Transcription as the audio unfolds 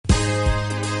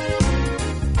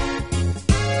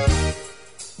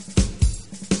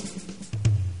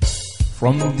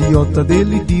From the altar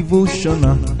daily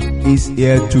devotional is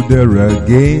here to there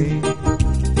again.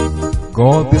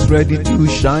 God is ready to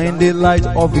shine the light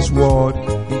of His word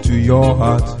into your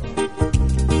heart.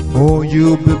 Oh,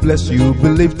 you'll be blessed, you'll be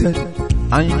lifted,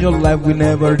 and your life will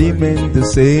never remain the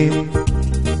same.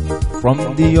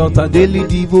 From the altar daily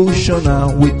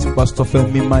devotional with Pastor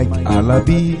Femi Mike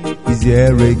Alabi is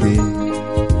here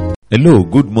again. Hello,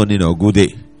 good morning or good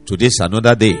day. Today's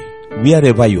another day.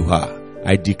 Wherever you are,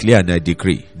 I declare and I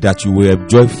decree that you will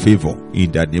enjoy favor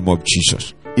in the name of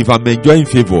Jesus. If I'm enjoying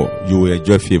favor, you will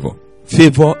enjoy favor.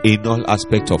 Favor in all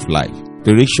aspects of life.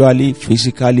 Spiritually,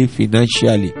 physically,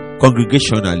 financially,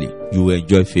 congregationally, you will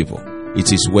enjoy favor.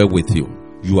 It is well with you.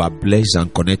 You are blessed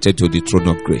and connected to the throne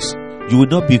of grace. You will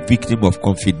not be victim of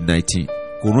COVID-19.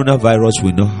 Coronavirus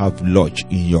will not have lodge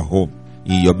in your home,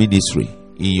 in your ministry,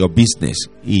 in your business,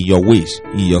 in your ways,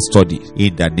 in your studies,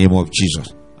 in the name of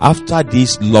Jesus. After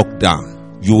this lockdown,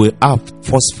 you will have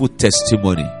forceful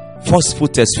testimony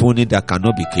that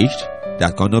cannot be caged,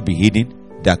 that cannot be hidden,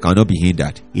 that cannot be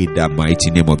hindered, in the mighty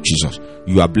name of Jesus.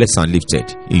 You are blessed and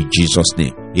lifted in Jesus'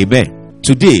 name. Amen.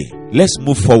 Today, let's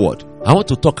move forward. I want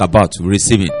to talk about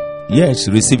receiving. Yes,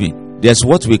 receiving. There's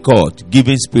what we call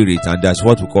giving spirit, and there's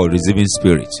what we call receiving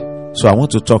spirit. So I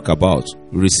want to talk about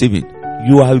receiving.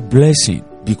 You are a blessing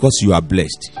because you are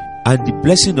blessed. And the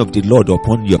blessing of the Lord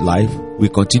upon your life will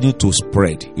continue to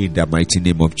spread in the mighty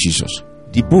name of Jesus.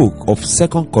 The book of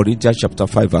 2 Corinthians chapter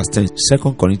 5 verse 10.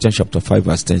 2 Corinthians chapter 5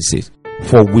 verse 10 says,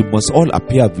 "For we must all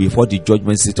appear before the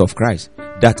judgment seat of Christ,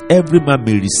 that every man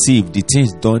may receive the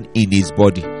things done in his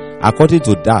body, according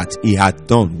to that he hath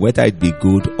done, whether it be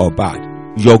good or bad."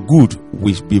 Your good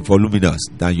will be voluminous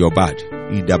than your bad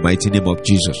in the mighty name of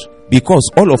Jesus. Because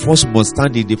all of us must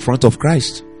stand in the front of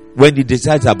Christ. When He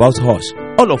decides about us,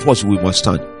 all of us we must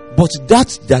stand. But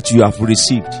that you have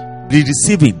received, the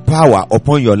receiving power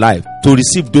upon your life to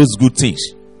receive those good things,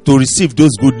 to receive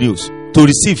those good news, to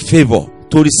receive favor,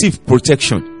 to receive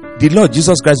protection. The Lord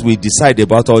Jesus Christ will decide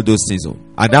about all those things,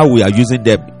 and how we are using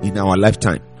them in our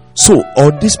lifetime. So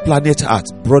on this planet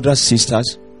Earth, brothers,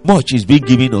 sisters, much is being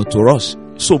given unto us.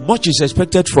 So much is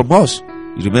expected from us.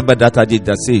 You remember that adage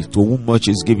that says, "To whom much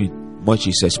is given, much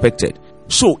is expected."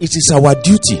 So it is our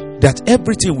duty that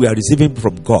everything we are receiving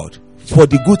from God, for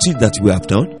the good things that we have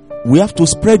done, we have to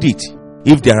spread it.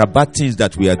 If there are bad things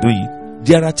that we are doing,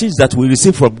 there are things that we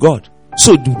receive from God.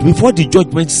 So before the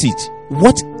judgment seat,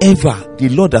 whatever the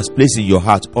Lord has placed in your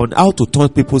heart on how to turn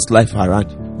people's life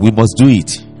around, we must do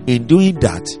it. In doing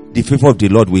that, the favor of the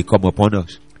Lord will come upon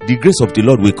us. The grace of the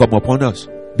Lord will come upon us.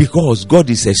 Because God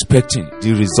is expecting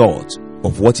the result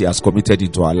of what He has committed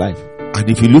into our life. And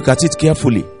if you look at it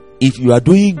carefully, if you are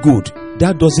doing good,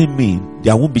 that doesn't mean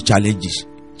there won't be challenges.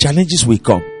 Challenges will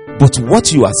come. But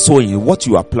what you are sowing, what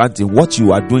you are planting, what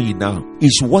you are doing now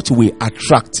is what will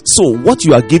attract. So what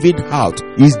you are giving out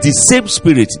is the same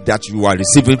spirit that you are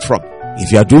receiving from.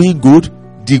 If you are doing good,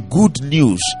 the good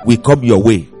news will come your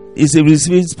way. It's a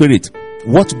receiving spirit.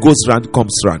 What goes round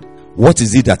comes round. What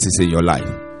is it that is in your life?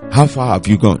 How far have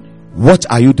you gone? What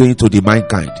are you doing to the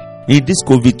mankind? In this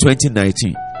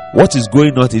COVID-19, what is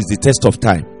going on is the test of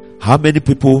time. How many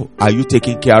people are you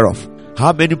taking care of?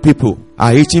 How many people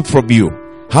are eating from you?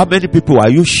 How many people are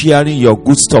you sharing your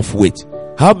good stuff with?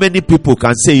 How many people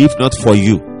can say, if not for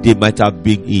you, they might have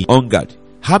been hungered?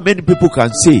 How many people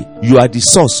can say you are the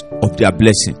source of their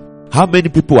blessing? How many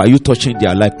people are you touching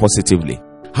their life positively?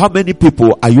 How many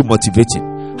people are you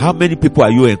motivating? How many people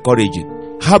are you encouraging?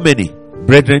 How many?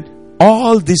 Brethren,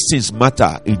 all these things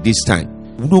matter in this time.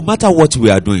 No matter what we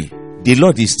are doing, the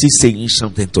Lord is still saying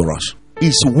something to us.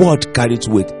 His word carries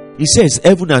weight. He says,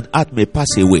 "Heaven and earth may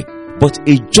pass away, but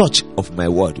a jot of my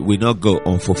word will not go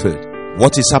unfulfilled."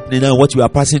 What is happening now, what we are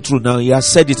passing through now, He has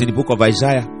said it in the book of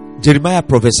Isaiah. Jeremiah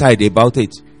prophesied about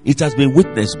it. It has been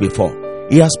witnessed before.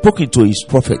 He has spoken to His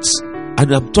prophets.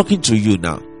 And I'm talking to you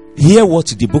now. Hear what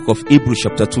the book of Hebrews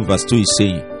chapter 2 verse 2 is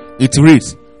saying. It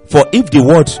reads, "For if the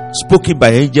word spoken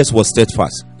by angels was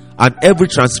steadfast, and every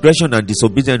transgression and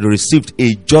disobedience received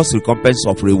a just recompense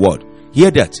of reward."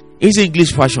 Hear that. His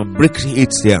English version breaks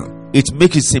it down. It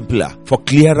makes it simpler for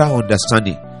clearer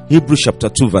understanding. Hebrews chapter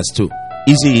 2 verse 2.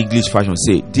 Easy English version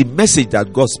say, "The message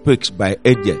that God speaks by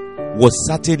angel was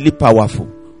certainly powerful.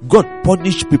 God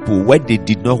punished people when they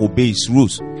did not obey His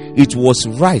rules. It was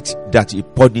right that He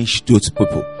punished those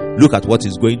people." Look at what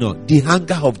is going on. The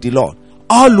anger of the Lord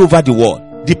all over the world.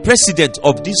 The president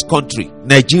of this country,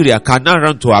 Nigeria, cannot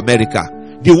run to America.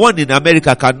 The one in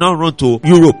America cannot run to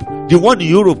Europe. The one in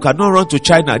Europe cannot run to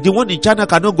China. The one in China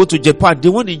cannot go to Japan.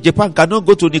 The one in Japan cannot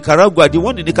go to Nicaragua. The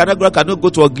one in Nicaragua cannot go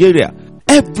to Algeria.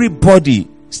 Everybody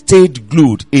stayed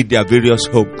glued in their various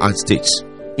home and states.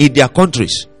 in their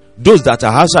countries. Those that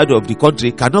are outside of the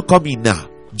country cannot come in now.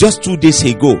 Just 2 days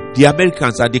ago, the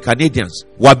Americans and the Canadians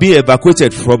were being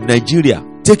evacuated from Nigeria,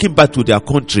 taken back to their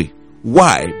country.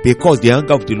 Why? Because the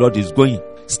anger of the Lord is going.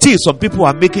 Still, some people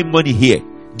are making money here.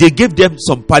 They gave them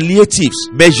some palliative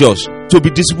measures to be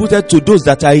distributed to those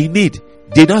that are in need.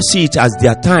 They now see it as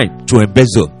their time to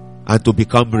embezzle and to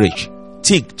become rich.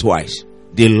 Think twice.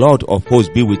 The Lord of hosts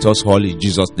be with us all in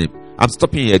Jesus' name. I'm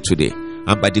stopping here today,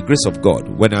 and by the grace of God,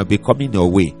 when I'll be coming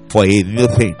your way for a new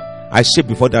thing, I say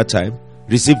before that time,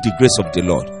 receive the grace of the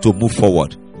Lord to move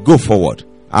forward, go forward,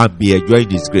 and be enjoying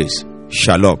His grace.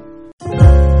 Shalom.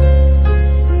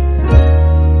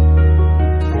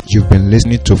 You've been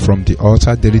listening to From the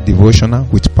Altar Daily Devotional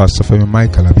with Pastor Femi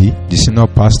Mike Alabi, the Senior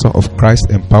Pastor of Christ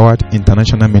Empowered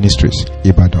International Ministries,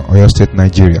 Ibadan, Oyo State,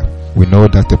 Nigeria. We know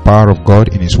that the power of God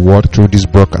in His Word through this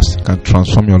broadcast can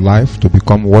transform your life to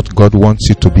become what God wants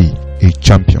you to be, a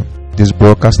champion. This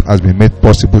broadcast has been made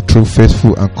possible through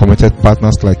faithful and committed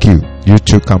partners like you. You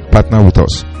too can partner with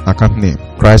us. Account name,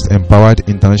 Christ Empowered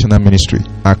International Ministry.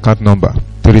 Account number,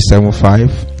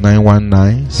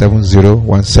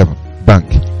 375-919-7017. Bank,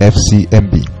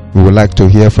 FCMB. We would like to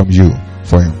hear from you.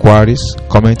 For inquiries,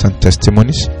 comments and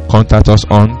testimonies, contact us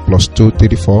on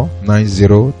 +234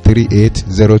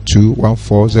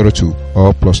 9038021402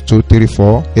 or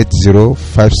 +234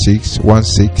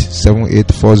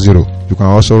 8056167840. You can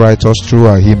also write us through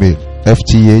our email,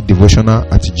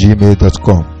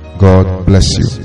 ftadevotional@gmail.com. God bless you.